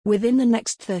Within the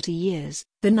next 30 years,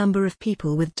 the number of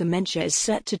people with dementia is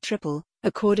set to triple,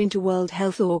 according to World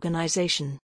Health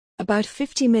Organization. About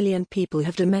 50 million people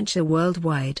have dementia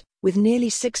worldwide, with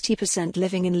nearly 60%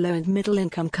 living in low and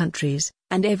middle-income countries,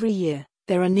 and every year,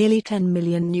 there are nearly 10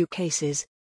 million new cases.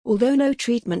 Although no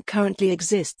treatment currently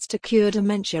exists to cure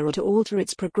dementia or to alter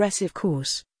its progressive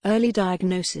course, early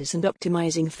diagnosis and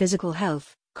optimizing physical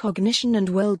health, cognition and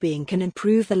well-being can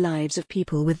improve the lives of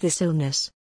people with this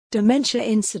illness. Dementia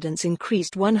incidence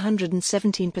increased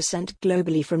 117%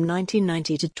 globally from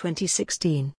 1990 to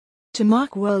 2016. To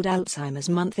mark World Alzheimer's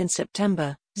Month in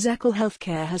September, Zekel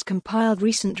Healthcare has compiled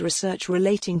recent research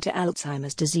relating to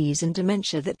Alzheimer's disease and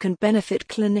dementia that can benefit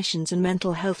clinicians and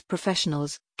mental health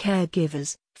professionals,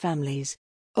 caregivers, families.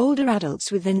 Older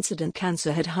adults with incident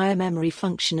cancer had higher memory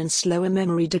function and slower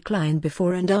memory decline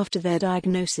before and after their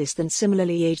diagnosis than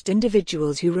similarly aged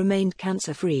individuals who remained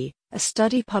cancer-free, a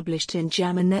study published in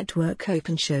JAMA Network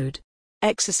Open showed.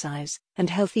 Exercise and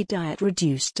healthy diet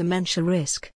reduced dementia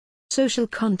risk. Social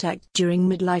contact during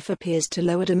midlife appears to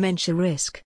lower dementia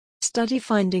risk. Study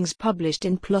findings published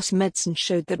in PLOS Medicine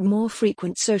showed that more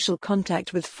frequent social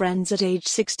contact with friends at age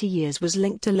 60 years was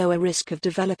linked to lower risk of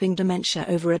developing dementia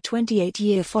over a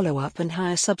 28-year follow-up and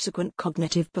higher subsequent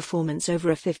cognitive performance over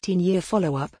a 15-year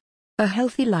follow-up. A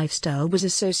healthy lifestyle was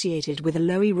associated with a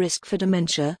lower risk for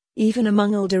dementia, even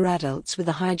among older adults with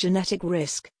a high genetic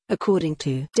risk, according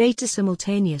to data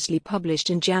simultaneously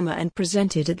published in JAMA and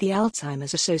presented at the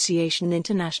Alzheimer's Association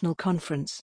International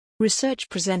Conference. Research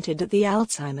presented at the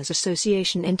Alzheimer's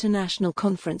Association International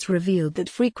Conference revealed that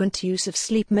frequent use of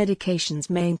sleep medications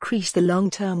may increase the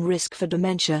long-term risk for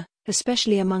dementia,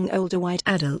 especially among older white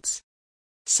adults.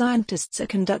 Scientists are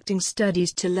conducting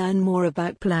studies to learn more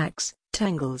about plaques,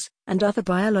 tangles, and other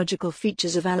biological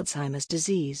features of Alzheimer's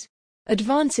disease.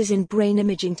 Advances in brain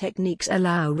imaging techniques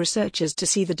allow researchers to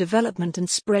see the development and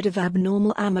spread of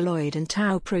abnormal amyloid and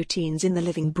tau proteins in the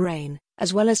living brain,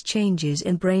 as well as changes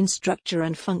in brain structure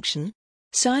and function.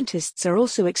 Scientists are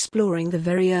also exploring the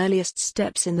very earliest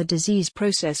steps in the disease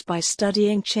process by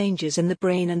studying changes in the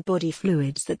brain and body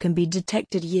fluids that can be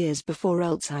detected years before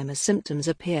Alzheimer's symptoms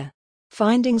appear.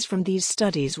 Findings from these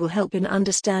studies will help in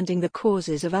understanding the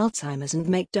causes of Alzheimer's and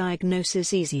make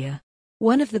diagnosis easier.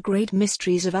 One of the great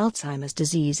mysteries of Alzheimer's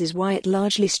disease is why it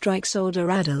largely strikes older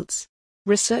adults.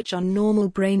 Research on normal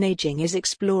brain aging is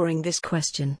exploring this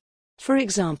question. For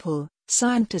example,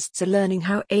 scientists are learning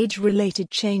how age-related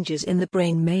changes in the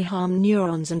brain may harm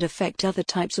neurons and affect other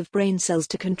types of brain cells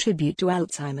to contribute to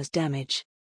Alzheimer's damage.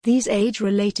 These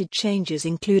age-related changes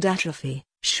include atrophy,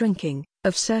 shrinking,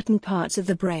 of certain parts of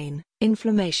the brain,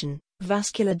 inflammation,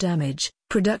 vascular damage,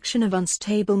 production of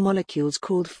unstable molecules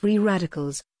called free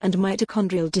radicals, and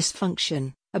mitochondrial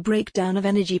dysfunction, a breakdown of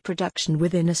energy production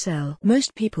within a cell.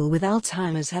 Most people with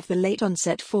Alzheimer's have the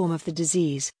late-onset form of the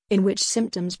disease, in which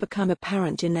symptoms become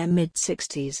apparent in their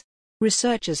mid-60s.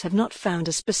 Researchers have not found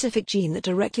a specific gene that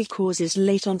directly causes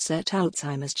late-onset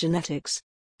Alzheimer's genetics.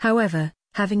 However,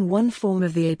 having one form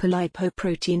of the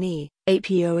apolipoprotein E,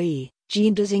 APOE,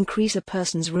 gene does increase a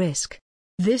person's risk.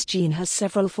 This gene has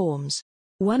several forms.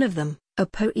 One of them,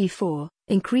 ApoE4,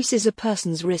 increases a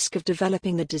person's risk of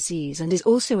developing the disease and is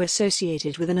also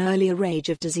associated with an earlier age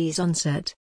of disease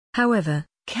onset. However,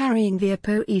 carrying the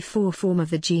ApoE4 form of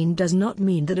the gene does not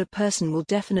mean that a person will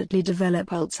definitely develop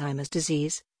Alzheimer's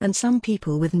disease, and some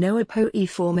people with no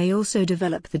ApoE4 may also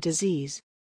develop the disease.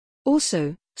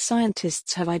 Also,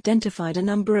 scientists have identified a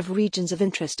number of regions of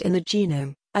interest in the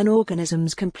genome, an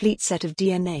organism's complete set of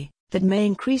DNA, that may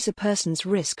increase a person's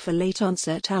risk for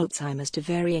late-onset Alzheimer's to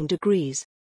varying degrees.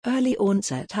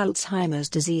 Early-onset Alzheimer's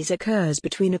disease occurs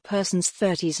between a person's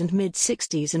 30s and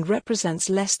mid-60s and represents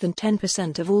less than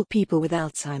 10% of all people with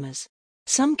Alzheimer's.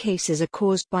 Some cases are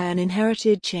caused by an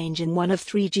inherited change in one of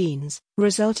 3 genes,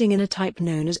 resulting in a type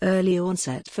known as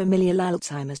early-onset familial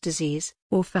Alzheimer's disease,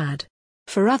 or FAD.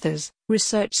 For others,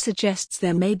 research suggests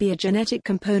there may be a genetic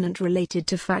component related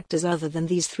to factors other than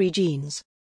these 3 genes.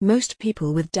 Most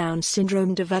people with Down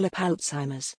syndrome develop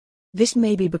Alzheimer's. This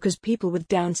may be because people with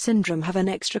Down syndrome have an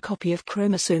extra copy of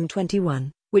chromosome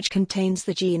 21, which contains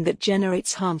the gene that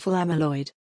generates harmful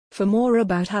amyloid. For more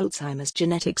about Alzheimer's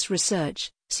genetics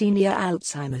research, see Near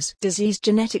Alzheimer's Disease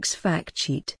Genetics Fact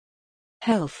Sheet.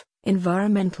 Health,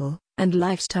 environmental, and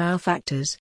lifestyle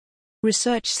factors.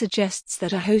 Research suggests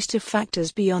that a host of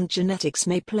factors beyond genetics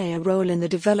may play a role in the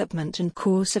development and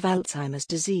course of Alzheimer's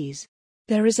disease.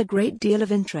 There is a great deal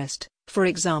of interest, for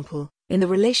example, in the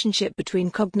relationship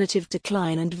between cognitive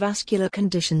decline and vascular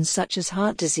conditions such as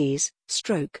heart disease,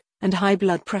 stroke, and high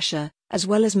blood pressure, as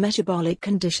well as metabolic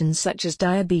conditions such as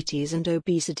diabetes and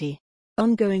obesity.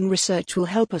 Ongoing research will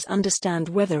help us understand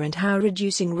whether and how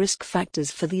reducing risk factors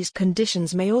for these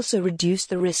conditions may also reduce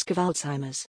the risk of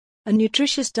Alzheimer's. A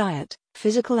nutritious diet,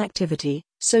 physical activity,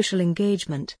 social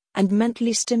engagement, and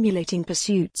mentally stimulating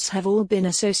pursuits have all been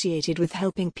associated with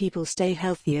helping people stay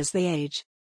healthy as they age.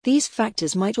 These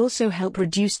factors might also help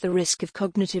reduce the risk of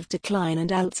cognitive decline and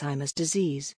Alzheimer's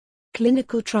disease.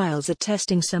 Clinical trials are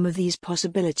testing some of these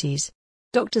possibilities.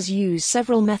 Doctors use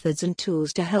several methods and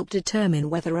tools to help determine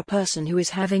whether a person who is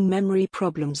having memory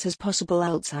problems has possible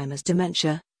Alzheimer's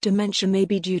dementia. Dementia may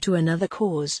be due to another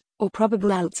cause, or probable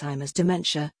Alzheimer's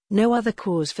dementia. No other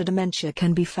cause for dementia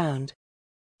can be found.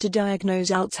 To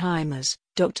diagnose Alzheimer's,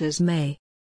 doctors may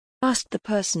ask the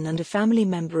person and a family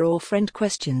member or friend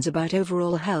questions about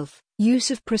overall health,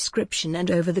 use of prescription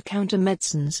and over-the-counter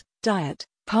medicines, diet,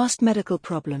 past medical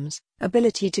problems,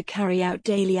 ability to carry out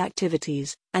daily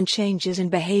activities, and changes in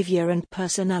behavior and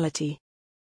personality.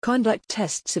 Conduct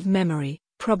tests of memory,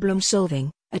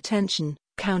 problem-solving, attention,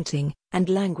 counting, and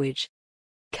language.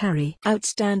 Carry out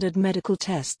standard medical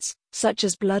tests, such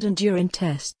as blood and urine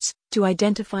tests, to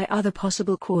identify other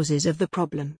possible causes of the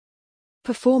problem.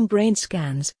 Perform brain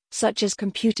scans, such as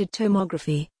computed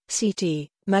tomography, CT,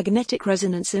 magnetic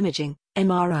resonance imaging,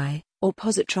 MRI, or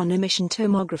positron emission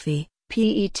tomography,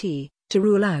 PET, to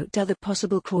rule out other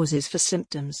possible causes for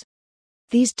symptoms.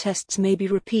 These tests may be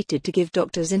repeated to give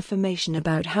doctors information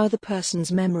about how the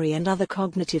person's memory and other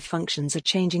cognitive functions are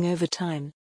changing over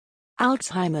time.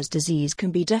 Alzheimer's disease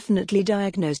can be definitely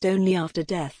diagnosed only after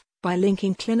death, by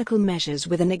linking clinical measures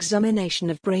with an examination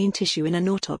of brain tissue in an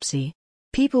autopsy.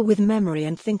 People with memory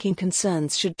and thinking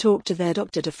concerns should talk to their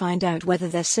doctor to find out whether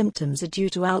their symptoms are due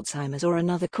to Alzheimer's or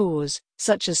another cause,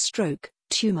 such as stroke,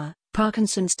 tumor,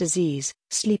 Parkinson's disease,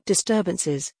 sleep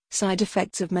disturbances, side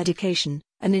effects of medication,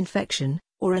 an infection,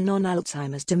 or a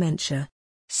non-Alzheimer's dementia.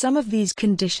 Some of these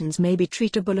conditions may be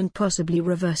treatable and possibly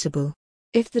reversible.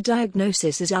 If the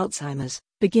diagnosis is Alzheimer's,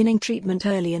 beginning treatment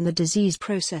early in the disease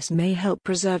process may help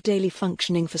preserve daily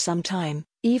functioning for some time,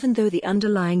 even though the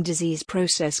underlying disease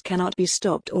process cannot be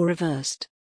stopped or reversed.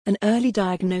 An early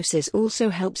diagnosis also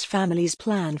helps families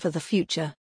plan for the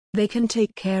future. They can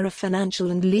take care of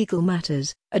financial and legal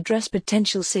matters, address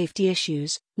potential safety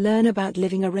issues, learn about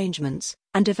living arrangements,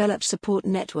 and develop support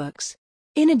networks.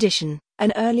 In addition,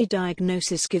 an early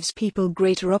diagnosis gives people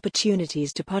greater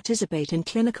opportunities to participate in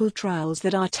clinical trials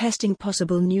that are testing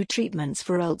possible new treatments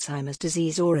for Alzheimer's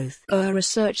disease or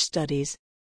research studies.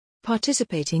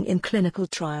 Participating in clinical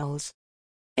trials.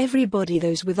 Everybody,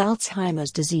 those with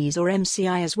Alzheimer's disease or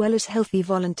MCI as well as healthy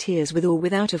volunteers with or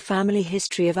without a family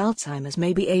history of Alzheimer's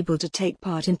may be able to take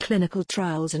part in clinical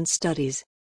trials and studies.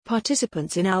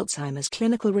 Participants in Alzheimer's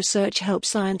clinical research help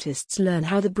scientists learn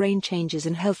how the brain changes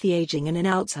in healthy aging and in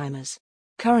Alzheimer's.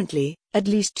 Currently, at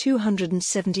least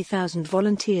 270,000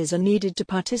 volunteers are needed to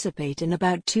participate in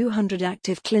about 200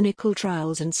 active clinical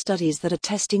trials and studies that are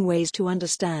testing ways to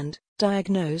understand,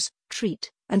 diagnose, treat,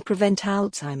 and prevent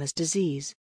Alzheimer's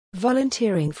disease.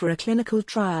 Volunteering for a clinical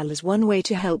trial is one way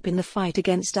to help in the fight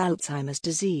against Alzheimer's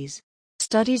disease.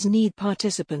 Studies need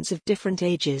participants of different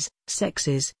ages,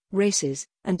 sexes, races,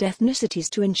 and ethnicities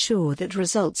to ensure that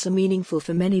results are meaningful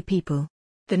for many people.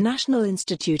 The National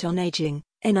Institute on Aging,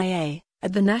 NIA,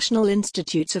 at the National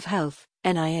Institutes of Health,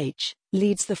 NIH,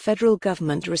 leads the federal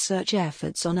government research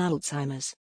efforts on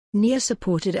Alzheimer's.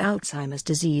 NIA-supported Alzheimer's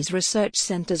disease research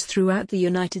centers throughout the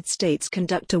United States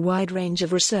conduct a wide range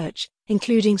of research,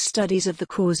 including studies of the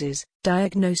causes,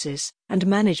 diagnosis, and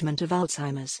management of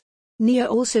Alzheimer's. NIA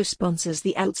also sponsors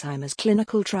the Alzheimer's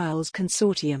Clinical Trials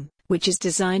Consortium, which is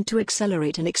designed to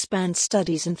accelerate and expand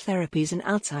studies and therapies in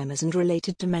Alzheimer's and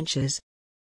related dementias.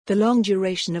 The long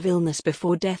duration of illness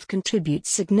before death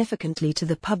contributes significantly to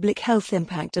the public health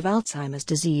impact of Alzheimer's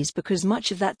disease because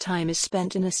much of that time is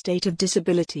spent in a state of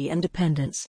disability and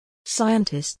dependence.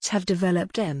 Scientists have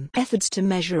developed methods to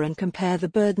measure and compare the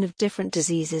burden of different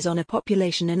diseases on a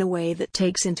population in a way that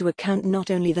takes into account not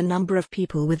only the number of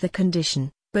people with the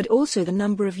condition, but also the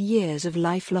number of years of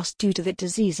life lost due to that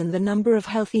disease and the number of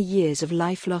healthy years of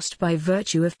life lost by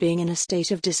virtue of being in a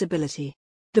state of disability.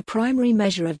 The primary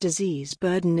measure of disease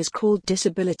burden is called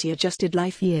disability-adjusted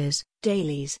life years,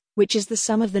 DALYs, which is the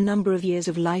sum of the number of years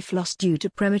of life lost due to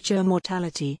premature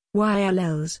mortality,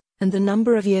 YLLs, and the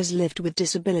number of years lived with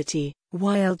disability,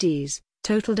 YLDs,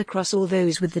 totaled across all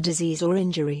those with the disease or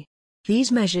injury.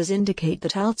 These measures indicate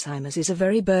that Alzheimer's is a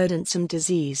very burdensome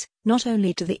disease, not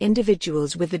only to the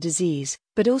individuals with the disease,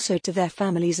 but also to their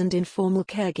families and informal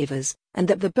caregivers, and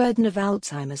that the burden of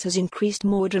Alzheimer's has increased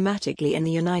more dramatically in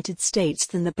the United States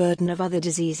than the burden of other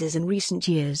diseases in recent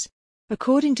years.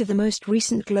 According to the most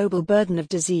recent Global Burden of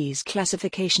Disease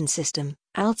classification system,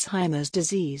 Alzheimer's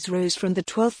disease rose from the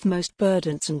 12th most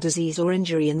burdensome disease or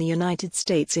injury in the United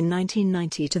States in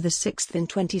 1990 to the 6th in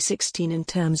 2016 in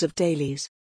terms of dailies.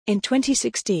 In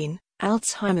 2016,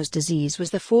 Alzheimer's disease was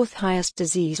the 4th highest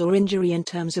disease or injury in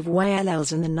terms of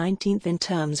YLLs and the 19th in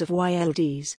terms of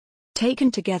YLDs.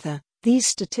 Taken together, these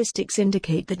statistics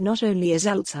indicate that not only is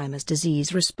Alzheimer's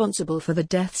disease responsible for the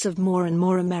deaths of more and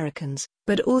more Americans,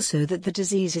 but also that the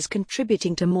disease is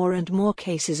contributing to more and more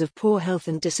cases of poor health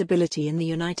and disability in the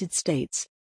United States.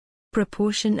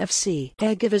 Proportion of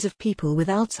caregivers of people with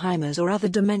Alzheimer's or other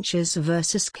dementias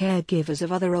versus caregivers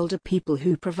of other older people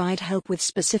who provide help with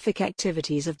specific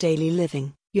activities of daily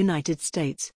living, United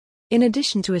States. In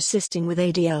addition to assisting with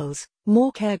ADLs,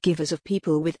 more caregivers of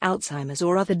people with Alzheimer's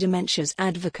or other dementias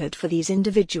advocate for these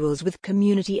individuals with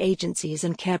community agencies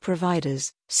and care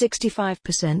providers,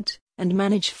 65%, and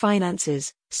manage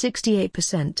finances,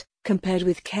 68%, compared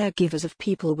with caregivers of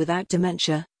people without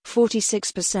dementia,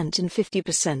 46% and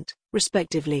 50%,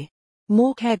 respectively.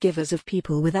 More caregivers of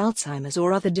people with Alzheimer's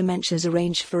or other dementias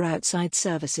arrange for outside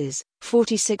services,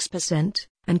 46%,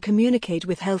 and communicate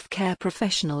with healthcare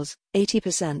professionals,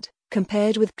 80%.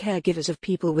 Compared with caregivers of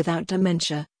people without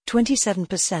dementia,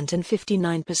 27% and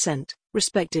 59%,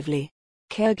 respectively.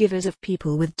 Caregivers of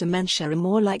people with dementia are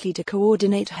more likely to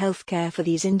coordinate healthcare for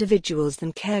these individuals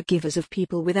than caregivers of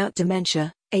people without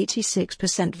dementia,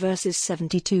 86% versus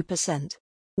 72%.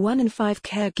 1 in 5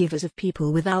 caregivers of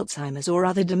people with Alzheimer's or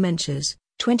other dementias,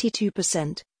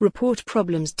 22%, report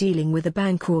problems dealing with a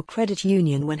bank or credit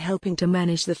union when helping to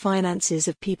manage the finances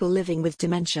of people living with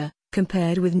dementia,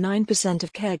 compared with 9%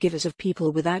 of caregivers of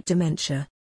people without dementia.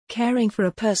 Caring for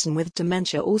a person with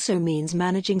dementia also means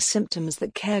managing symptoms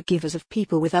that caregivers of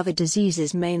people with other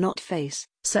diseases may not face,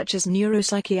 such as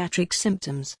neuropsychiatric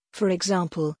symptoms, for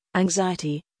example,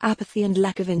 anxiety, apathy and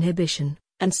lack of inhibition,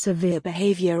 and severe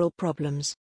behavioral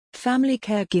problems. Family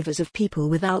caregivers of people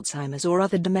with Alzheimer's or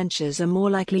other dementias are more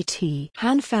likely to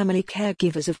hand family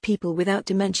caregivers of people without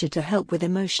dementia to help with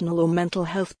emotional or mental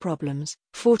health problems,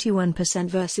 41%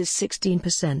 versus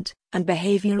 16%, and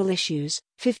behavioral issues,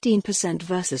 15%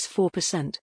 versus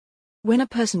 4%. When a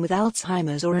person with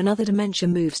Alzheimer's or another dementia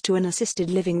moves to an assisted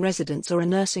living residence or a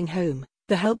nursing home,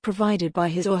 the help provided by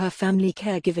his or her family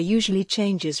caregiver usually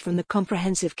changes from the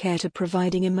comprehensive care to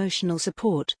providing emotional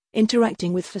support,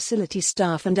 interacting with facility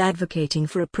staff and advocating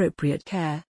for appropriate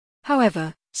care.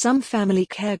 However, some family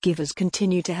caregivers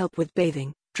continue to help with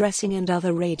bathing, dressing and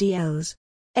other ADLs.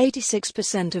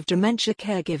 86% of dementia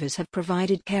caregivers have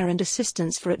provided care and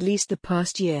assistance for at least the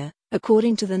past year,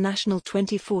 according to the National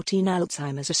 2014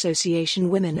 Alzheimer's Association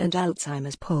Women and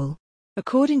Alzheimer's poll.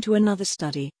 According to another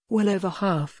study, well over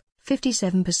half,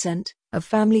 57%, of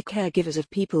family caregivers of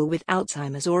people with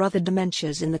Alzheimer's or other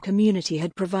dementias in the community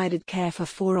had provided care for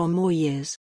 4 or more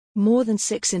years. More than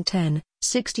 6 in 10,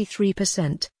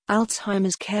 63%,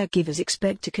 Alzheimer's caregivers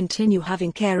expect to continue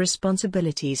having care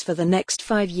responsibilities for the next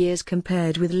 5 years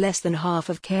compared with less than half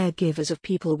of caregivers of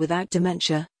people without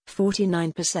dementia,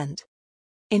 49%.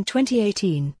 In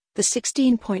 2018, the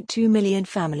 16.2 million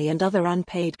family and other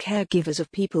unpaid caregivers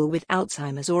of people with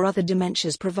Alzheimer's or other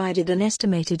dementias provided an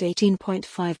estimated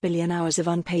 18.5 billion hours of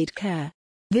unpaid care.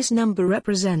 This number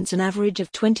represents an average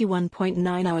of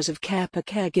 21.9 hours of care per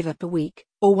caregiver per week,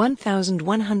 or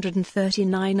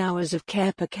 1,139 hours of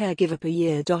care per caregiver per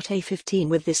year. A15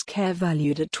 with this care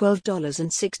valued at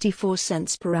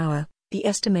 $12.64 per hour. The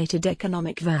estimated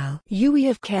economic value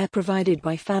of care provided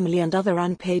by family and other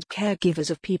unpaid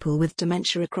caregivers of people with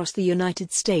dementia across the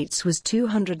United States was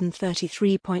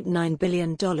 $233.9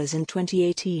 billion in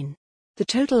 2018. The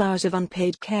total hours of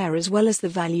unpaid care as well as the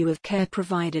value of care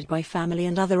provided by family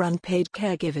and other unpaid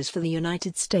caregivers for the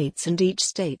United States and each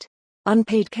state.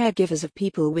 Unpaid caregivers of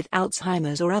people with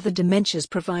Alzheimer's or other dementias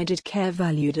provided care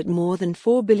valued at more than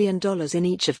 $4 billion in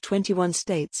each of 21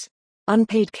 states.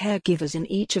 Unpaid caregivers in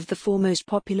each of the 4 most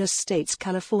populous states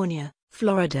California,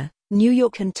 Florida, New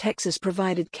York and Texas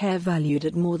provided care valued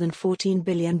at more than $14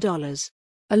 billion.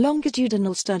 A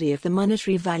longitudinal study of the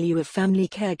monetary value of family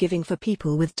caregiving for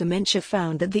people with dementia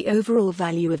found that the overall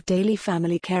value of daily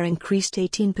family care increased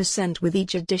 18% with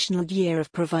each additional year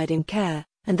of providing care,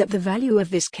 and that the value of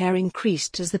this care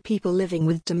increased as the people living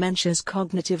with dementia's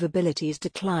cognitive abilities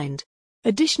declined.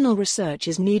 Additional research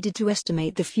is needed to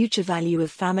estimate the future value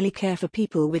of family care for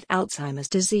people with Alzheimer's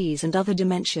disease and other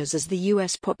dementias as the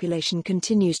U.S. population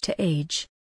continues to age.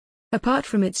 Apart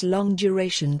from its long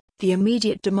duration, the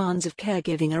immediate demands of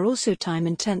caregiving are also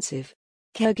time-intensive.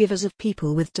 Caregivers of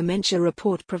people with dementia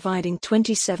report providing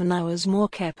 27 hours more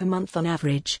care per month on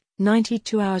average,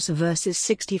 92 hours versus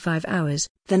 65 hours,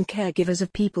 than caregivers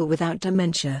of people without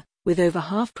dementia, with over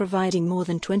half providing more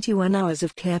than 21 hours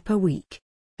of care per week.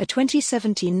 A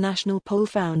 2017 national poll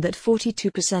found that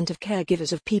 42% of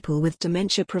caregivers of people with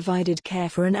dementia provided care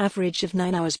for an average of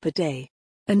 9 hours per day.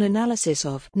 An analysis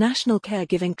of national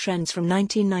caregiving trends from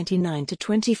 1999 to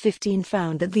 2015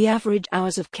 found that the average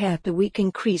hours of care per week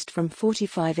increased from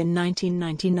 45 in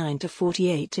 1999 to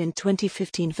 48 in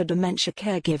 2015 for dementia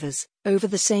caregivers. Over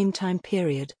the same time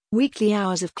period, weekly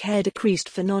hours of care decreased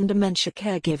for non-dementia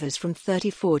caregivers from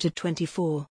 34 to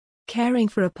 24. Caring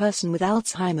for a person with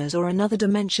Alzheimer's or another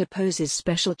dementia poses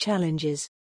special challenges.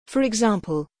 For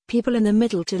example, people in the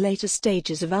middle to later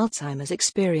stages of Alzheimer's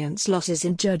experience losses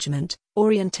in judgment,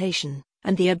 orientation,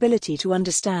 and the ability to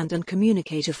understand and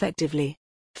communicate effectively.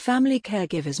 Family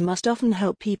caregivers must often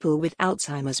help people with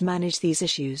Alzheimer's manage these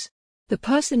issues. The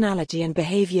personality and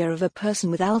behavior of a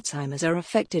person with Alzheimer's are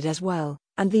affected as well,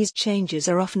 and these changes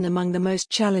are often among the most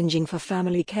challenging for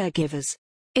family caregivers.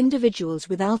 Individuals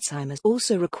with Alzheimer's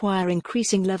also require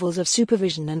increasing levels of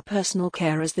supervision and personal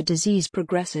care as the disease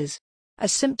progresses.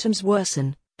 As symptoms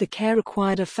worsen, the care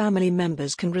required of family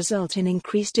members can result in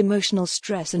increased emotional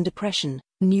stress and depression,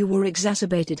 new or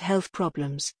exacerbated health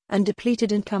problems, and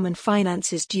depleted income and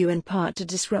finances due in part to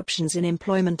disruptions in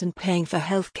employment and paying for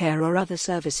health care or other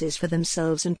services for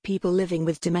themselves and people living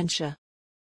with dementia.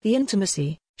 The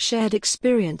intimacy, shared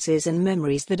experiences and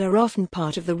memories that are often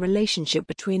part of the relationship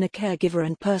between a caregiver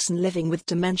and person living with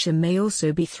dementia may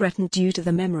also be threatened due to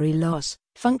the memory loss,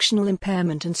 functional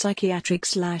impairment and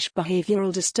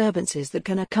psychiatric/behavioral disturbances that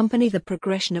can accompany the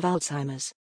progression of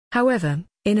Alzheimer's. However,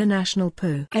 in a national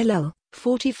poll,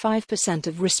 45%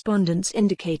 of respondents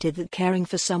indicated that caring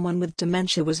for someone with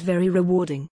dementia was very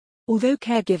rewarding. Although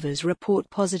caregivers report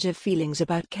positive feelings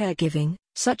about caregiving,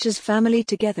 such as family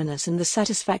togetherness and the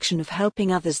satisfaction of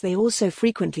helping others, they also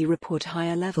frequently report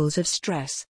higher levels of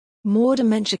stress. More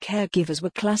dementia caregivers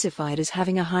were classified as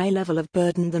having a high level of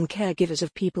burden than caregivers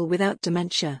of people without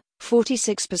dementia,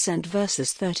 46%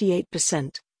 versus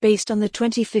 38%, based on the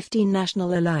 2015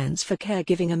 National Alliance for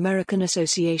Caregiving American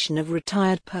Association of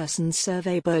Retired Persons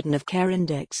Survey Burden of Care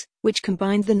Index, which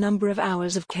combined the number of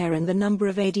hours of care and the number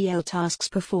of ADL tasks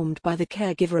performed by the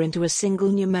caregiver into a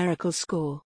single numerical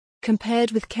score.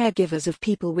 Compared with caregivers of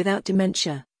people without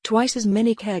dementia, twice as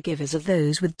many caregivers of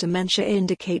those with dementia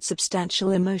indicate substantial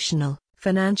emotional,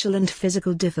 financial and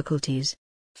physical difficulties.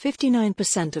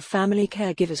 59% of family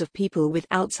caregivers of people with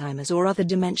Alzheimer's or other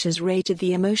dementias rated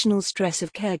the emotional stress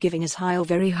of caregiving as high or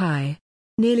very high.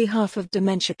 Nearly half of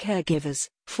dementia caregivers,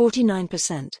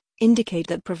 49%, indicate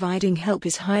that providing help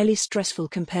is highly stressful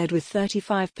compared with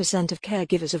 35% of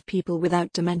caregivers of people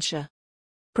without dementia.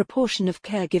 Proportion of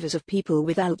caregivers of people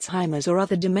with Alzheimer's or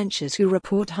other dementias who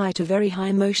report high to very high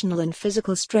emotional and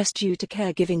physical stress due to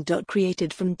caregiving.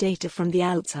 Created from data from the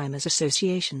Alzheimer's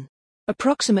Association.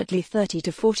 Approximately 30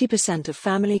 to 40% of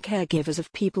family caregivers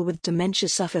of people with dementia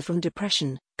suffer from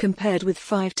depression, compared with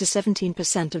 5 to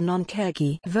 17% of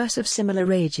non-caregivers of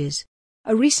similar ages.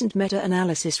 A recent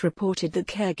meta-analysis reported that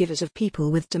caregivers of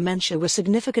people with dementia were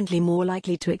significantly more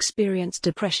likely to experience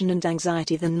depression and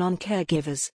anxiety than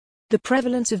non-caregivers. The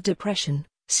prevalence of depression,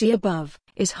 see above,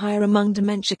 is higher among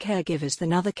dementia caregivers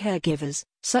than other caregivers,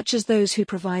 such as those who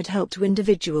provide help to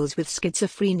individuals with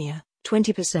schizophrenia,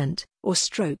 20%, or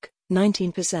stroke,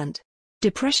 19%.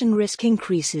 Depression risk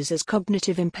increases as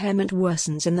cognitive impairment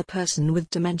worsens in the person with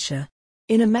dementia.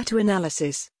 In a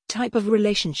meta-analysis, type of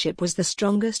relationship was the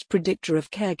strongest predictor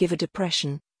of caregiver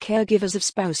depression. Caregivers of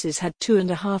spouses had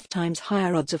 2.5 times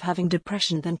higher odds of having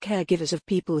depression than caregivers of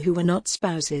people who were not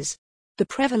spouses. The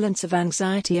prevalence of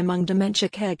anxiety among dementia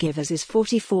caregivers is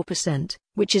 44%,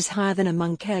 which is higher than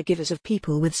among caregivers of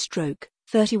people with stroke,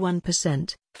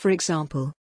 31%. For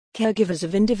example, caregivers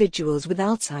of individuals with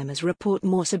Alzheimer's report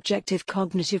more subjective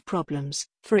cognitive problems,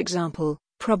 for example,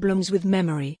 problems with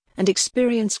memory, and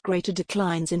experience greater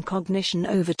declines in cognition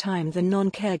over time than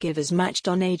non-caregivers matched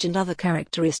on age and other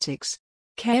characteristics.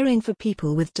 Caring for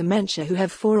people with dementia who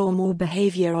have 4 or more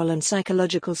behavioral and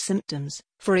psychological symptoms,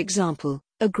 for example,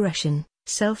 aggression,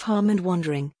 self-harm and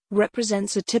wandering,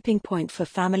 represents a tipping point for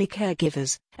family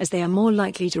caregivers, as they are more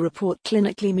likely to report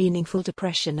clinically meaningful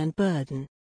depression and burden.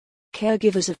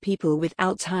 Caregivers of people with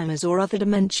Alzheimer's or other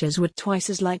dementias were twice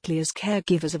as likely as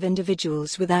caregivers of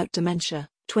individuals without dementia,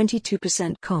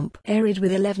 22% compared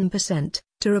with 11%,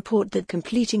 to report that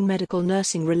completing medical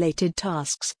nursing-related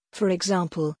tasks, for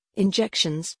example,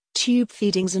 injections, tube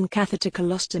feedings and catheter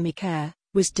colostomy care,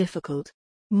 was difficult.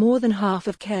 More than half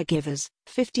of caregivers,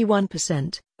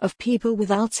 51%, of people with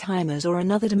Alzheimer's or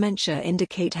another dementia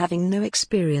indicate having no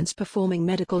experience performing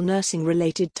medical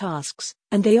nursing-related tasks,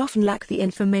 and they often lack the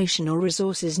information or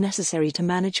resources necessary to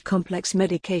manage complex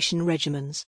medication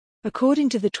regimens. According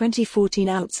to the 2014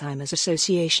 Alzheimer's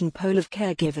Association poll of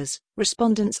caregivers,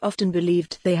 respondents often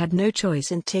believed they had no choice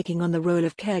in taking on the role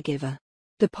of caregiver.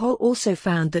 The poll also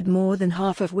found that more than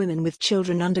half of women with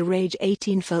children under age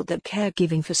 18 felt that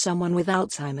caregiving for someone with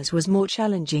Alzheimer's was more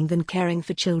challenging than caring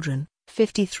for children,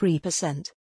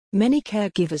 53%. Many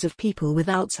caregivers of people with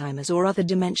Alzheimer's or other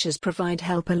dementias provide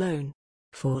help alone.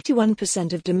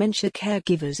 41% of dementia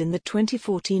caregivers in the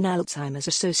 2014 Alzheimer's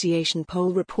Association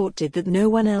poll reported that no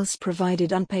one else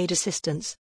provided unpaid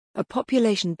assistance. A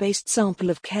population-based sample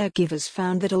of caregivers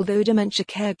found that although dementia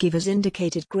caregivers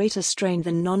indicated greater strain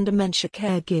than non-dementia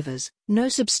caregivers, no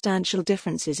substantial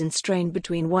differences in strain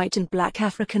between white and black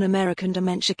African American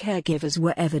dementia caregivers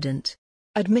were evident.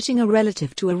 Admitting a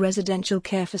relative to a residential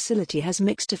care facility has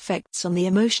mixed effects on the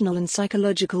emotional and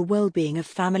psychological well-being of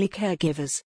family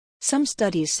caregivers. Some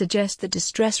studies suggest that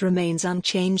distress remains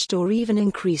unchanged or even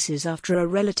increases after a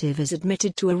relative is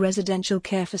admitted to a residential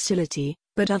care facility,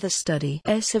 but other studies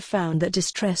have found that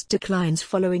distress declines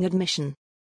following admission.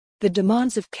 The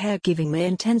demands of caregiving may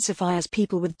intensify as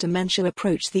people with dementia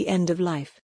approach the end of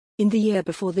life. In the year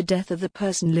before the death of the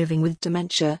person living with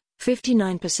dementia,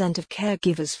 59% of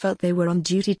caregivers felt they were on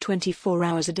duty 24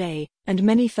 hours a day, and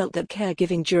many felt that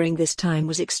caregiving during this time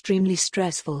was extremely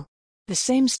stressful. The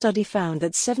same study found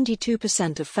that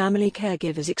 72% of family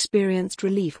caregivers experienced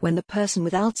relief when the person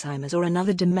with Alzheimer's or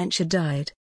another dementia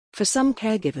died. For some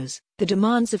caregivers, the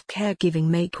demands of caregiving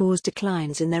may cause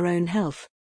declines in their own health.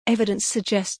 Evidence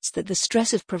suggests that the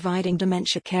stress of providing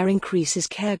dementia care increases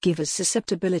caregivers'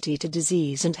 susceptibility to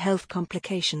disease and health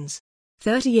complications.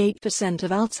 38%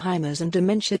 of Alzheimer's and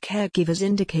dementia caregivers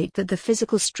indicate that the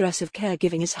physical stress of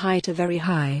caregiving is high to very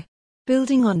high.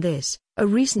 Building on this, a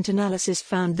recent analysis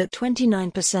found that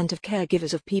 29% of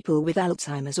caregivers of people with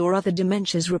Alzheimer's or other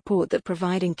dementias report that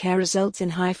providing care results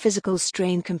in high physical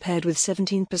strain compared with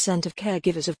 17% of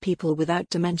caregivers of people without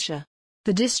dementia.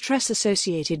 The distress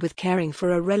associated with caring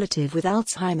for a relative with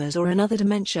Alzheimer's or another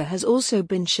dementia has also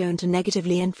been shown to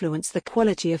negatively influence the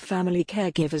quality of family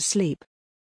caregivers' sleep.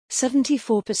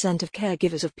 74% of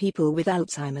caregivers of people with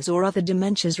Alzheimer's or other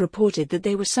dementias reported that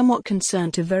they were somewhat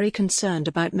concerned to very concerned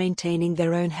about maintaining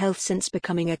their own health since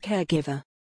becoming a caregiver.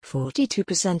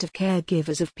 42% of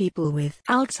caregivers of people with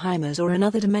Alzheimer's or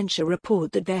another dementia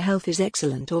report that their health is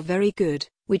excellent or very good,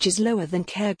 which is lower than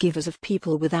caregivers of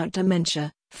people without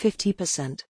dementia,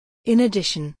 50%. In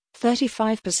addition,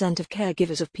 35% of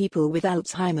caregivers of people with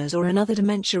Alzheimer's or another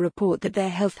dementia report that their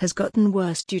health has gotten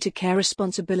worse due to care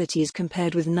responsibilities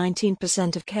compared with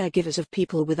 19% of caregivers of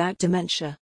people without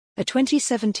dementia. A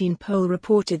 2017 poll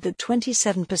reported that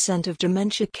 27% of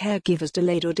dementia caregivers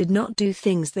delayed or did not do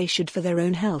things they should for their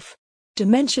own health.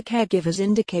 Dementia caregivers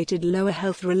indicated lower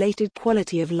health-related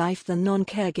quality of life than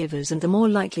non-caregivers and are more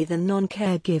likely than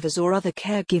non-caregivers or other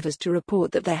caregivers to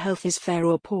report that their health is fair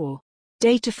or poor.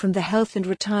 Data from the Health and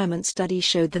Retirement Study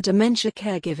showed that dementia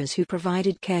caregivers who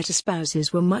provided care to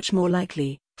spouses were much more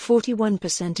likely,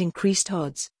 41% increased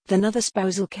odds, than other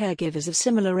spousal caregivers of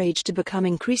similar age to become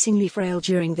increasingly frail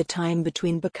during the time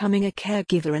between becoming a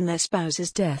caregiver and their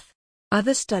spouse's death.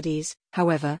 Other studies,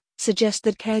 however, suggest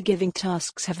that caregiving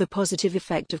tasks have the positive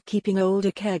effect of keeping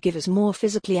older caregivers more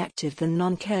physically active than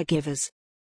non-caregivers.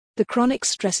 The chronic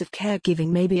stress of caregiving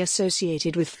may be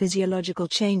associated with physiological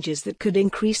changes that could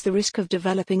increase the risk of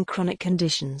developing chronic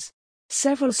conditions.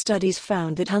 Several studies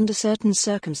found that under certain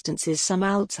circumstances some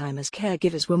Alzheimer's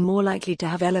caregivers were more likely to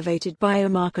have elevated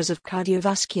biomarkers of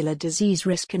cardiovascular disease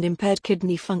risk and impaired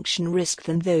kidney function risk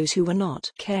than those who were not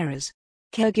carers.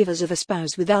 Caregivers of a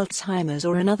spouse with Alzheimer's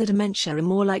or another dementia are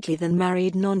more likely than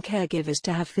married non-caregivers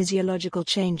to have physiological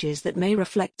changes that may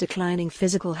reflect declining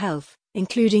physical health,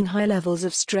 including high levels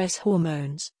of stress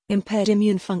hormones, impaired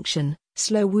immune function,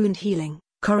 slow wound healing,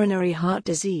 coronary heart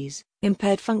disease,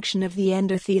 impaired function of the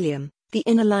endothelium, the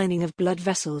inner lining of blood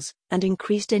vessels, and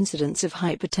increased incidence of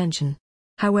hypertension.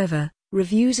 However,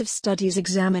 reviews of studies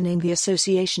examining the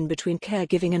association between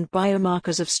caregiving and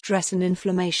biomarkers of stress and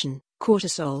inflammation,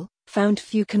 cortisol, found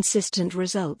few consistent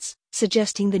results,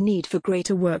 suggesting the need for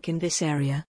greater work in this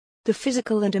area. The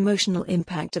physical and emotional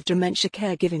impact of dementia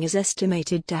caregiving is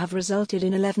estimated to have resulted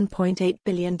in $11.8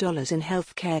 billion in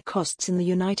healthcare costs in the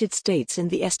United States and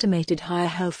the estimated higher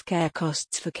healthcare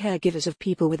costs for caregivers of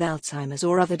people with Alzheimer's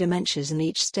or other dementias in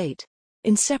each state.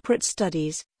 In separate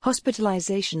studies,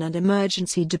 hospitalization and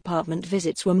emergency department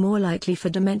visits were more likely for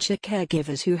dementia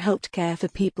caregivers who helped care for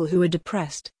people who were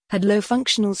depressed, had low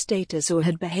functional status or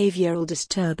had behavioral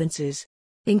disturbances.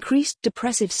 Increased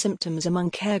depressive symptoms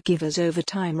among caregivers over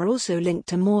time are also linked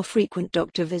to more frequent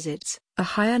doctor visits, a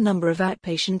higher number of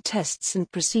outpatient tests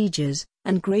and procedures,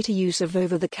 and greater use of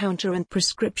over-the-counter and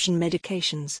prescription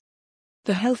medications.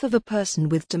 The health of a person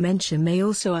with dementia may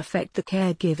also affect the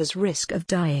caregiver's risk of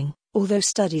dying, although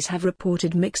studies have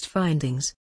reported mixed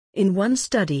findings. In one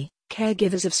study,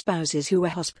 caregivers of spouses who were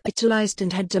hospitalized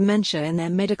and had dementia in their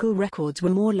medical records were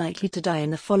more likely to die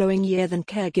in the following year than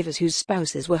caregivers whose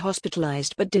spouses were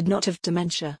hospitalized but did not have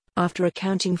dementia, after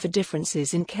accounting for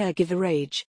differences in caregiver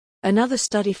age. Another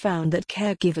study found that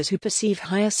caregivers who perceive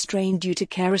higher strain due to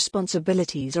care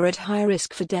responsibilities are at higher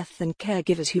risk for death than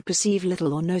caregivers who perceive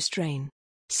little or no strain.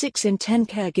 6 in 10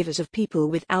 caregivers of people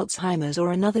with Alzheimer's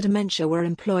or another dementia were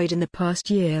employed in the past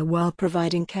year while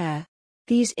providing care.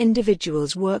 These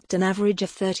individuals worked an average of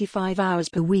 35 hours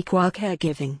per week while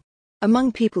caregiving.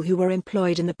 Among people who were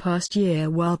employed in the past year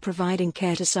while providing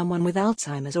care to someone with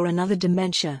Alzheimer's or another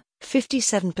dementia,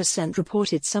 57%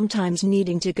 reported sometimes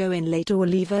needing to go in late or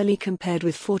leave early compared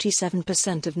with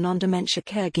 47% of non-dementia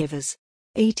caregivers.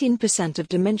 18% of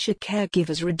dementia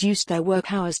caregivers reduced their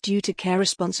work hours due to care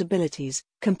responsibilities,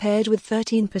 compared with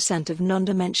 13% of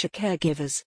non-dementia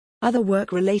caregivers. Other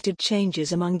work-related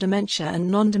changes among dementia and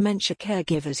non-dementia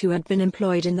caregivers who had been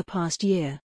employed in the past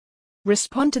year.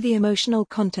 Respond to the emotional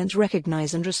content.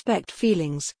 Recognize and respect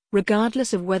feelings,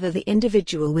 regardless of whether the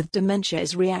individual with dementia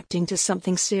is reacting to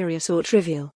something serious or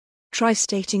trivial. Try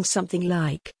stating something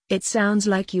like, "It sounds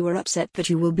like you are upset that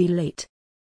you will be late."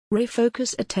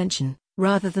 Refocus attention.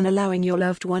 Rather than allowing your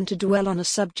loved one to dwell on a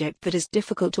subject that is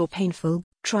difficult or painful,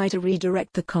 try to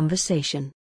redirect the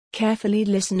conversation. Carefully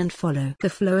listen and follow the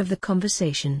flow of the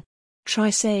conversation. Try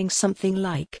saying something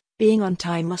like, "Being on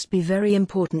time must be very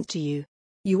important to you.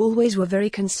 You always were very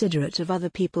considerate of other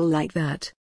people like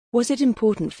that. Was it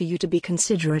important for you to be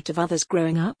considerate of others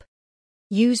growing up?"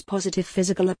 Use positive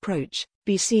physical approach.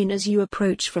 Be seen as you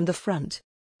approach from the front.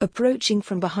 Approaching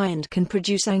from behind can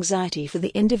produce anxiety for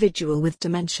the individual with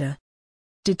dementia.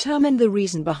 Determine the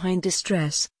reason behind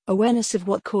distress. Awareness of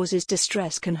what causes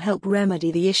distress can help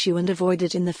remedy the issue and avoid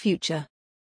it in the future.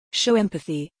 Show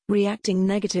empathy. Reacting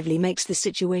negatively makes the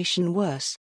situation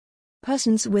worse.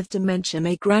 Persons with dementia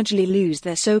may gradually lose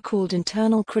their so-called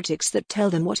internal critics that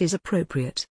tell them what is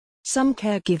appropriate. Some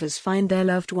caregivers find their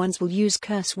loved ones will use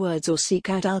curse words or seek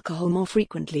out alcohol more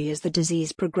frequently as the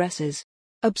disease progresses.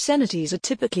 Obscenities are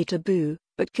typically taboo,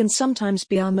 but can sometimes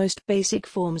be our most basic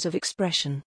forms of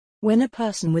expression. When a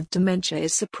person with dementia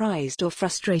is surprised or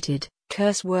frustrated,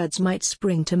 curse words might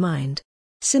spring to mind.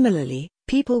 Similarly,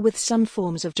 people with some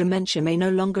forms of dementia may no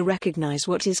longer recognize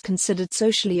what is considered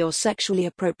socially or sexually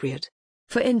appropriate.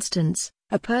 For instance,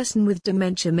 a person with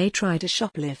dementia may try to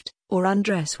shoplift or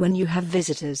undress when you have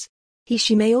visitors.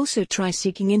 She may also try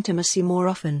seeking intimacy more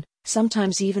often,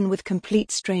 sometimes even with complete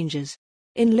strangers.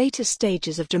 In later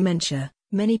stages of dementia,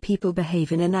 many people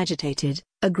behave in an agitated,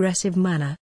 aggressive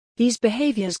manner. These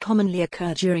behaviors commonly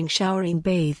occur during showering,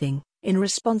 bathing, in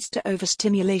response to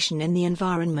overstimulation in the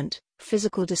environment,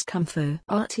 physical discomfort,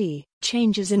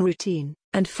 changes in routine,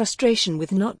 and frustration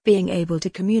with not being able to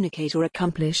communicate or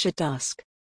accomplish a task.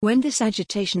 When this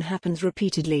agitation happens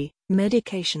repeatedly,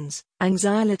 medications,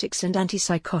 anxiolytics and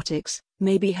antipsychotics,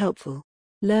 may be helpful.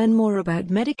 Learn more about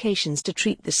medications to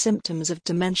treat the symptoms of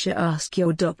dementia. Ask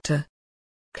your doctor.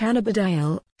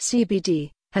 Cannabidiol,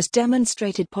 CBD, has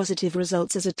demonstrated positive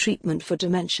results as a treatment for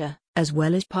dementia, as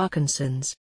well as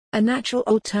Parkinson's. A natural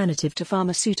alternative to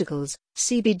pharmaceuticals,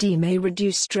 CBD may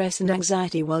reduce stress and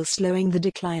anxiety while slowing the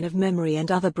decline of memory and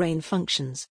other brain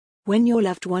functions. When your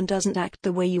loved one doesn't act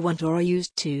the way you want or are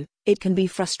used to, it can be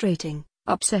frustrating,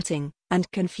 upsetting,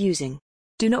 and confusing.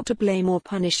 Do not blame or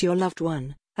punish your loved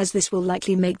one, as this will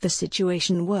likely make the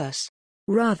situation worse.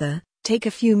 Rather, take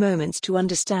a few moments to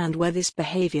understand where this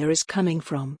behavior is coming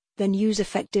from, then use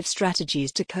effective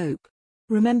strategies to cope.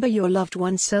 Remember, your loved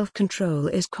one's self-control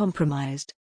is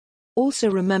compromised. Also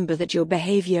remember that your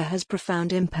behavior has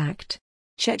profound impact.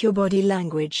 Check your body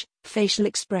language, facial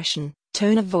expression,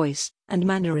 tone of voice, and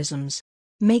mannerisms.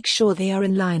 Make sure they are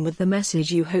in line with the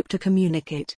message you hope to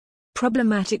communicate.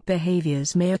 Problematic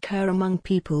behaviors may occur among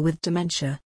people with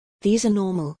dementia. These are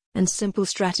normal, and simple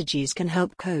strategies can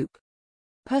help cope.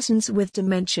 Persons with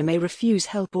dementia may refuse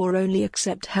help or only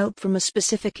accept help from a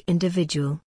specific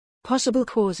individual. Possible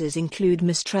causes include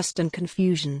mistrust and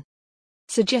confusion.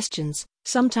 Suggestions: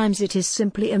 sometimes it is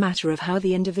simply a matter of how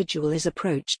the individual is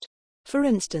approached. For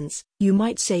instance, you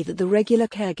might say that the regular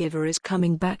caregiver is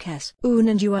coming back soon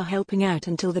and you are helping out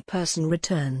until the person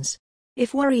returns.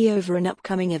 If worry over an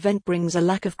upcoming event brings a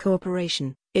lack of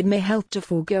cooperation, It may help to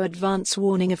forego advance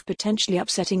warning of potentially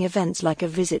upsetting events like a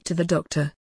visit to the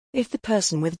doctor. If the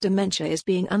person with dementia is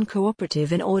being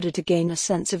uncooperative in order to gain a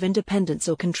sense of independence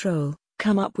or control,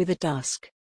 come up with a task.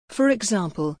 For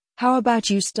example, how about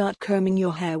you start combing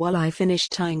your hair while I finish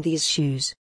tying these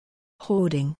shoes?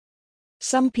 Hoarding.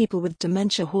 Some people with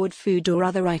dementia hoard food or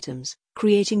other items,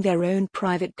 creating their own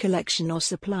private collection or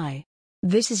supply.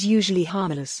 This is usually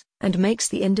harmless, and makes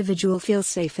the individual feel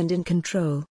safe and in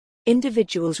control.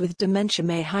 Individuals with dementia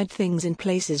may hide things in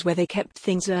places where they kept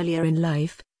things earlier in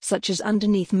life, such as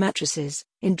underneath mattresses,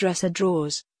 in dresser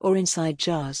drawers, or inside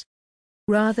jars.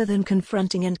 Rather than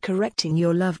confronting and correcting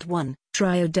your loved one,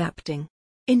 try adapting.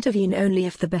 Intervene only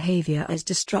if the behavior is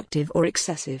destructive or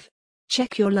excessive.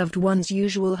 Check your loved one's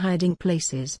usual hiding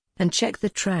places, and check the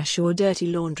trash or dirty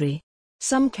laundry.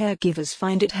 Some caregivers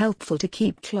find it helpful to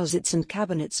keep closets and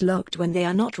cabinets locked when they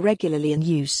are not regularly in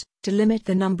use, to limit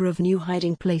the number of new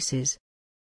hiding places.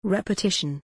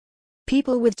 Repetition.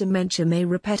 People with dementia may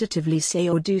repetitively say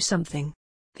or do something.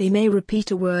 They may repeat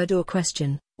a word or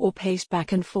question, or pace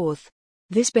back and forth.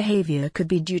 This behavior could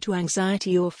be due to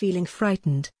anxiety or feeling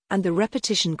frightened, and the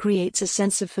repetition creates a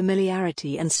sense of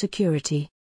familiarity and security.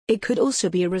 It could also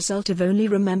be a result of only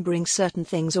remembering certain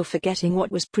things or forgetting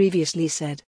what was previously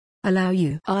said. Allow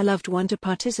your loved one to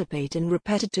participate in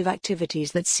repetitive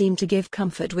activities that seem to give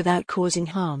comfort without causing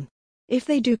harm. If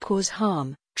they do cause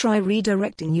harm, try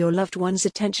redirecting your loved one's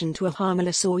attention to a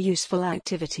harmless or useful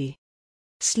activity.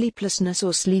 Sleeplessness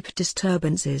or sleep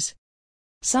disturbances.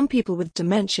 Some people with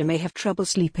dementia may have trouble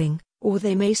sleeping, or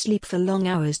they may sleep for long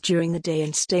hours during the day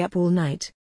and stay up all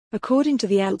night. According to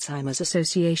the Alzheimer's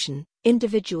Association,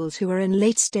 individuals who are in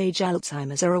late-stage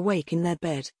Alzheimer's are awake in their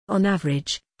bed, on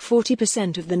average,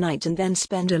 40% of the night and then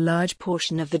spend a large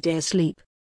portion of the day asleep.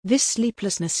 This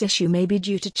sleeplessness issue may be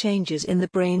due to changes in the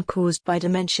brain caused by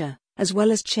dementia, as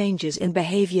well as changes in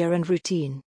behavior and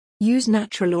routine. Use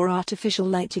natural or artificial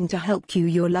lighting to help cue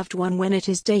your loved one when it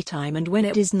is daytime and when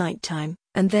it is nighttime,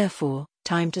 and therefore,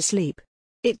 time to sleep.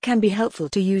 It can be helpful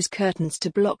to use curtains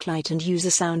to block light and use a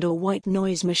sound or white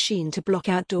noise machine to block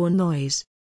outdoor noise.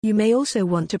 You may also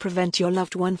want to prevent your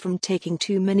loved one from taking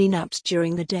too many naps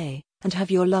during the day, and have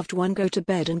your loved one go to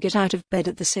bed and get out of bed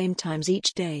at the same times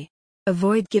each day.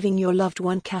 Avoid giving your loved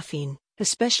one caffeine,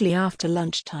 especially after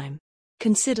lunchtime.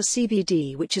 Consider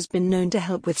CBD, which has been known to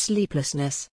help with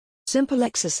sleeplessness. Simple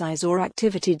exercise or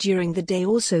activity during the day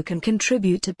also can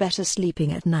contribute to better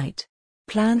sleeping at night.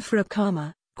 Plan for a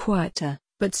calmer, quieter,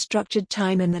 but structured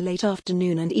time in the late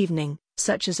afternoon and evening,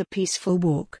 such as a peaceful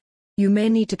walk. You may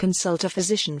need to consult a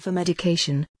physician for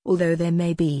medication, although there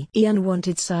may be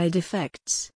unwanted side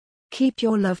effects. Keep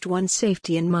your loved one's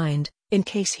safety in mind, in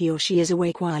case he or she is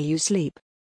awake while you sleep.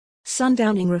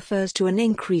 Sundowning refers to an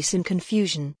increase in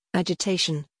confusion,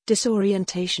 agitation,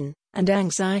 disorientation, and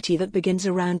anxiety that begins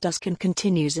around dusk and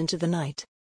continues into the night.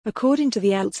 According to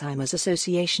the Alzheimer's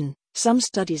Association, some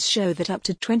studies show that up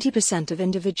to 20% of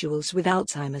individuals with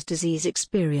Alzheimer's disease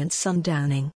experience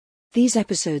sundowning. These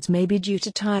episodes may be due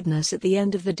to tiredness at the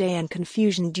end of the day and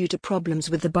confusion due to problems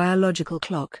with the biological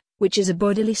clock, which is a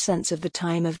bodily sense of the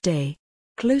time of day.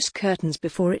 Close curtains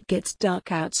before it gets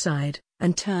dark outside,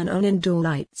 and turn on indoor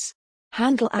lights.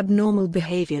 Handle abnormal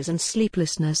behaviors and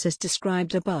sleeplessness as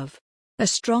described above. A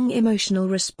strong emotional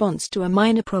response to a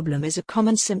minor problem is a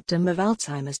common symptom of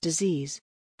Alzheimer's disease.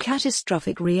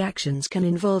 Catastrophic reactions can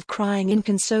involve crying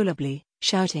inconsolably,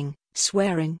 shouting,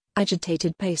 swearing,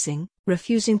 agitated pacing,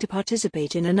 refusing to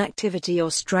participate in an activity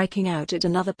or striking out at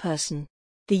another person.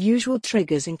 The usual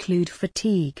triggers include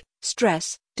fatigue,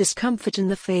 stress, discomfort and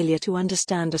the failure to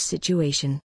understand a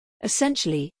situation.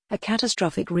 Essentially, a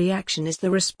catastrophic reaction is the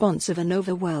response of an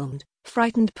overwhelmed,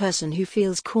 frightened person who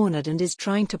feels cornered and is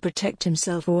trying to protect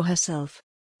himself or herself.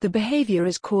 The behavior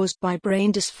is caused by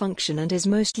brain dysfunction and is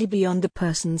mostly beyond the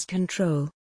person's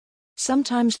control.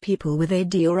 Sometimes people with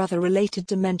AD or other related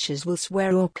dementias will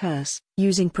swear or curse,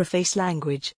 using profane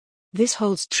language. This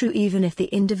holds true even if the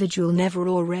individual never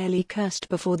or rarely cursed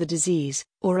before the disease,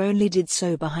 or only did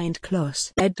so behind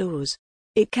closed doors.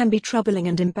 It can be troubling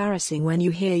and embarrassing when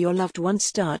you hear your loved one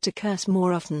start to curse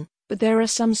more often, but there are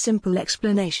some simple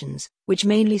explanations, which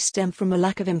mainly stem from a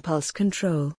lack of impulse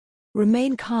control.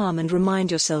 Remain calm and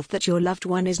remind yourself that your loved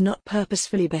one is not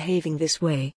purposefully behaving this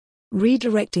way.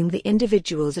 Redirecting the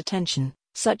individual's attention,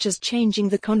 such as changing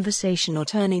the conversation or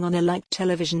turning on a light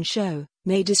television show,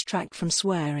 may distract from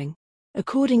swearing.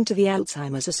 According to the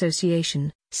Alzheimer's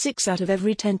Association, 6 out of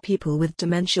every 10 people with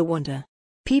dementia wander.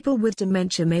 People with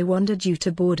dementia may wander due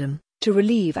to boredom, to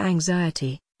relieve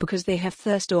anxiety, because they have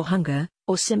thirst or hunger,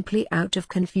 or simply out of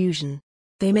confusion.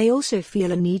 They may also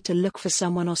feel a need to look for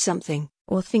someone or something,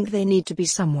 or think they need to be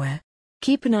somewhere.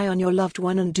 Keep an eye on your loved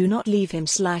one and do not leave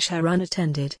him/her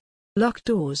unattended. Lock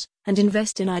doors, and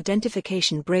invest in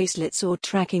identification bracelets or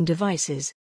tracking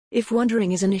devices. If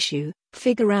wandering is an issue,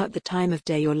 figure out the time of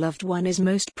day your loved one is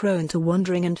most prone to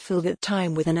wandering and fill that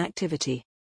time with an activity.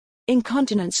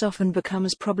 Incontinence often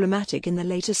becomes problematic in the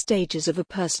later stages of a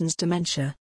person's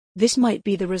dementia. This might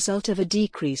be the result of a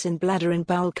decrease in bladder and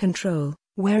bowel control,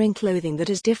 wearing clothing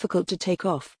that is difficult to take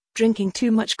off, drinking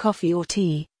too much coffee or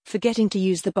tea, forgetting to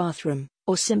use the bathroom,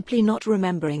 or simply not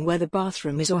remembering where the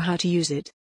bathroom is or how to use it.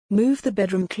 Move the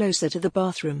bedroom closer to the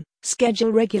bathroom,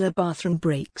 schedule regular bathroom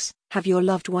breaks, have your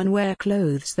loved one wear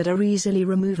clothes that are easily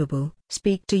removable,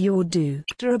 speak to your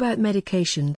doctor about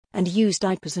medication, and use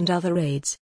diapers and other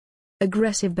aids.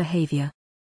 Aggressive behavior.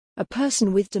 A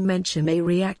person with dementia may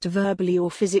react verbally or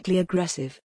physically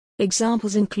aggressive.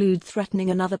 Examples include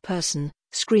threatening another person,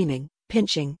 screaming,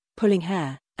 pinching, pulling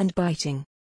hair, and biting.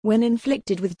 When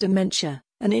inflicted with dementia,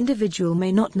 an individual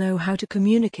may not know how to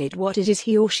communicate what it is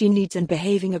he or she needs, and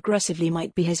behaving aggressively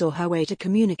might be his or her way to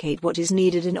communicate what is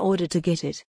needed in order to get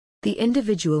it. The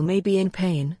individual may be in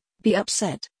pain, be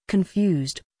upset,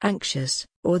 confused, anxious,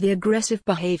 or the aggressive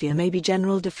behavior may be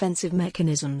general defensive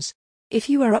mechanisms. If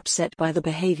you are upset by the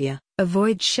behavior,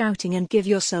 avoid shouting and give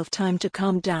yourself time to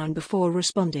calm down before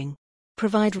responding.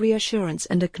 Provide reassurance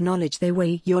and acknowledge the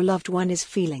way your loved one is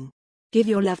feeling. Give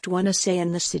your loved one a say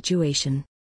in the situation.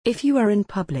 If you are in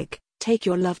public, take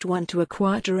your loved one to a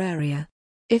quieter area.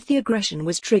 If the aggression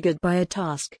was triggered by a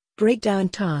task, break down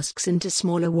tasks into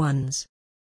smaller ones.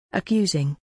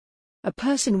 Accusing. A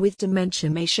person with dementia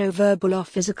may show verbal or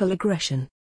physical aggression.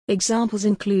 Examples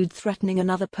include threatening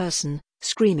another person,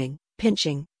 screaming,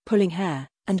 pinching, pulling hair,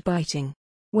 and biting.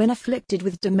 When afflicted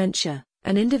with dementia,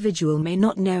 an individual may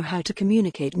not know how to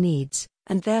communicate needs,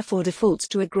 and therefore defaults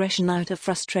to aggression out of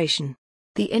frustration.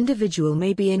 The individual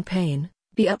may be in pain,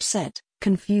 be upset,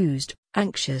 confused,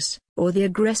 anxious, or the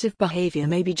aggressive behavior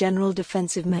may be general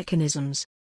defensive mechanisms.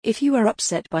 If you are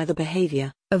upset by the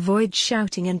behavior, avoid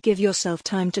shouting and give yourself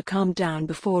time to calm down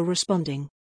before responding.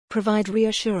 Provide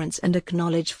reassurance and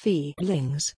acknowledge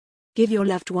feelings. Give your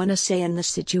loved one a say in the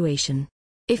situation.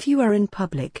 If you are in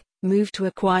public, move to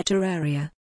a quieter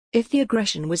area. If the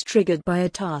aggression was triggered by a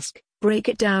task, break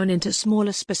it down into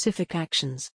smaller specific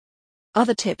actions.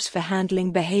 Other tips for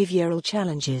handling behavioral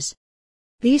challenges.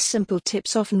 These simple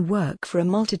tips often work for a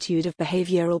multitude of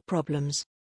behavioral problems.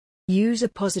 Use a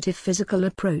positive physical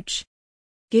approach.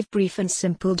 Give brief and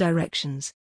simple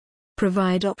directions.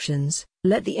 Provide options,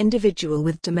 let the individual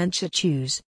with dementia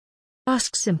choose.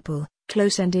 Ask simple,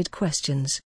 close-ended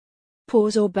questions.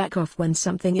 Pause or back off when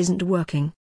something isn't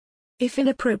working. If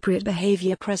inappropriate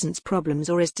behavior presents problems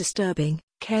or is disturbing,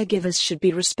 caregivers should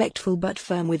be respectful but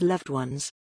firm with loved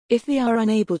ones. If they are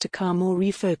unable to calm or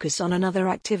refocus on another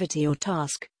activity or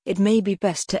task, it may be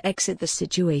best to exit the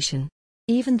situation.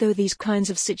 Even though these kinds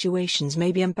of situations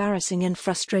may be embarrassing and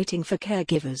frustrating for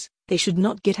caregivers, they should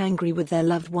not get angry with their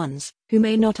loved ones, who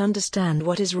may not understand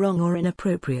what is wrong or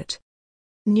inappropriate.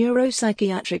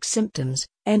 Neuropsychiatric symptoms,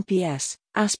 NPS,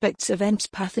 aspects of EMS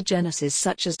pathogenesis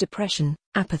such as depression,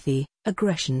 apathy,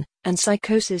 aggression, and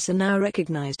psychosis are now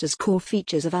recognized as core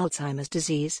features of Alzheimer's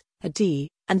disease, AD,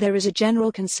 and there is a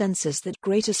general consensus that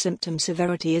greater symptom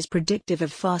severity is predictive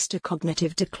of faster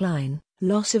cognitive decline,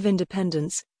 loss of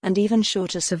independence, and even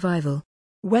shorter survival.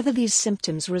 Whether these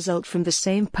symptoms result from the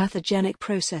same pathogenic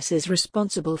processes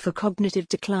responsible for cognitive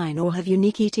decline or have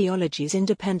unique etiologies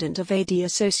independent of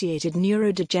AD-associated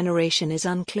neurodegeneration is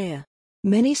unclear.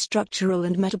 Many structural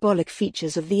and metabolic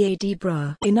features of the AD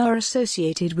brain are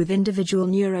associated with individual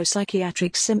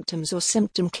neuropsychiatric symptoms or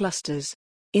symptom clusters.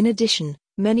 In addition,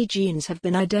 many genes have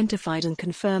been identified and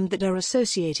confirmed that are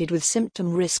associated with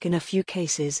symptom risk in a few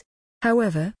cases.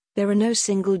 However, there are no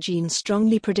single genes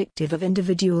strongly predictive of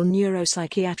individual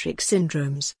neuropsychiatric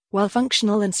syndromes, while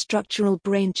functional and structural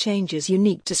brain changes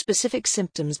unique to specific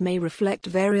symptoms may reflect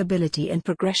variability and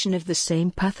progression of the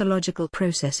same pathological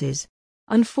processes.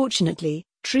 Unfortunately,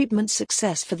 treatment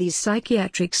success for these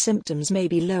psychiatric symptoms may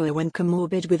be lower when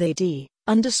comorbid with AD,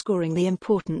 underscoring the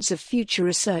importance of future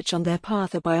research on their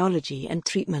pathobiology and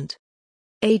treatment.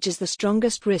 Age is the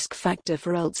strongest risk factor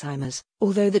for Alzheimer's,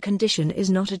 although the condition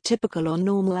is not a typical or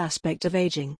normal aspect of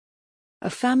aging. A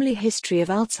family history of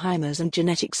Alzheimer's and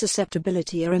genetic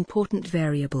susceptibility are important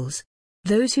variables.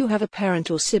 Those who have a parent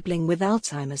or sibling with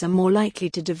Alzheimer's are more likely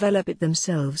to develop it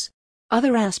themselves.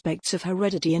 Other aspects of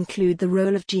heredity include the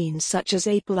role of genes such as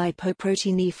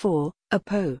apolipoprotein E4,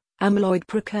 APO, amyloid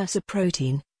precursor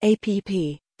protein,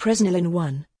 APP, presenilin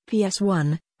 1,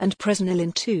 PS1, and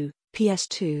presenilin 2,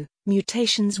 PS2,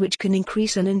 mutations which can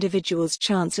increase an individual's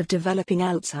chance of developing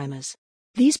Alzheimer's.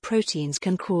 These proteins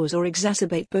can cause or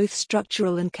exacerbate both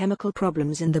structural and chemical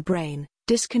problems in the brain,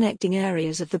 disconnecting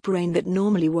areas of the brain that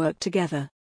normally work together.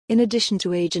 In addition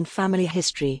to age and family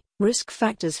history, risk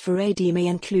factors for AD may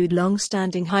include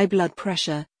long-standing high blood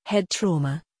pressure, head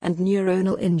trauma, and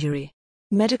neuronal injury.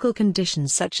 Medical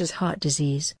conditions such as heart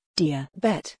disease,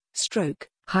 diabetes, stroke,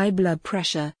 high blood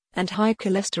pressure, and high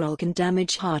cholesterol can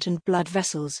damage heart and blood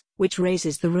vessels, which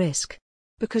raises the risk.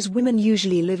 Because women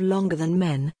usually live longer than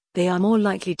men, they are more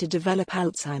likely to develop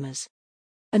Alzheimer's.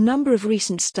 A number of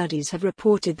recent studies have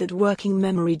reported that working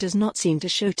memory does not seem to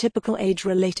show typical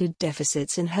age-related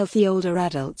deficits in healthy older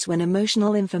adults when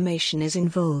emotional information is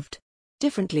involved.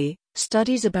 Differently,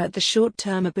 studies about the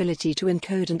short-term ability to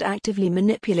encode and actively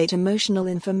manipulate emotional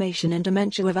information in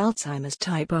dementia of Alzheimer's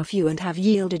type are few and have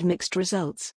yielded mixed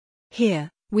results. Here,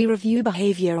 we review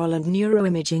behavioral and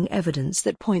neuroimaging evidence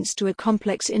that points to a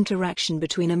complex interaction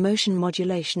between emotion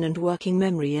modulation and working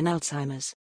memory in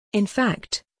Alzheimer's. In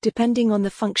fact, depending on the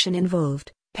function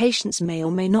involved, patients may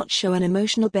or may not show an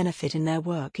emotional benefit in their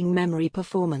working memory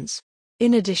performance.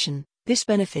 In addition, this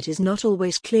benefit is not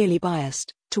always clearly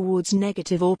biased towards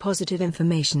negative or positive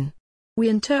information. We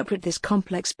interpret this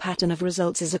complex pattern of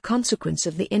results as a consequence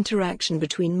of the interaction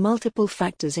between multiple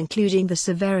factors including the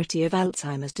severity of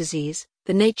Alzheimer's disease,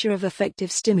 the nature of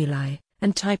affective stimuli,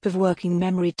 and type of working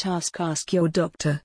memory task. Ask your doctor.